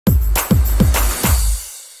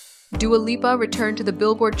Dua Lipa returned to the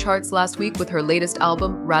Billboard charts last week with her latest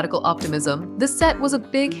album, Radical Optimism. The set was a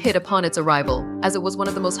big hit upon its arrival, as it was one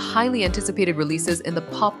of the most highly anticipated releases in the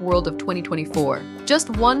pop world of 2024. Just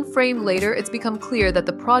one frame later, it's become clear that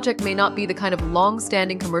the project may not be the kind of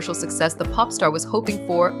long-standing commercial success the pop star was hoping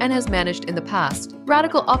for and has managed in the past.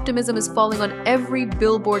 Radical Optimism is falling on every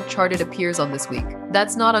Billboard chart it appears on this week.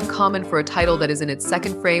 That's not uncommon for a title that is in its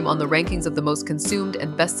second frame on the rankings of the most consumed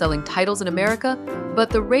and best-selling titles in America, but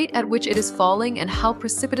the rate at which it is falling and how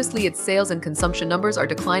precipitously its sales and consumption numbers are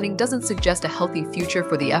declining doesn't suggest a healthy future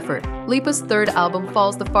for the effort. Lipa's third album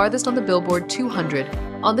falls the farthest on the Billboard 200.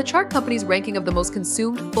 On the chart company's ranking of the most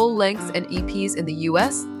consumed full-lengths and EPs in the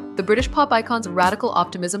US, the British pop icon's Radical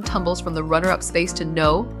Optimism tumbles from the runner-up space to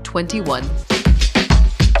No. 21.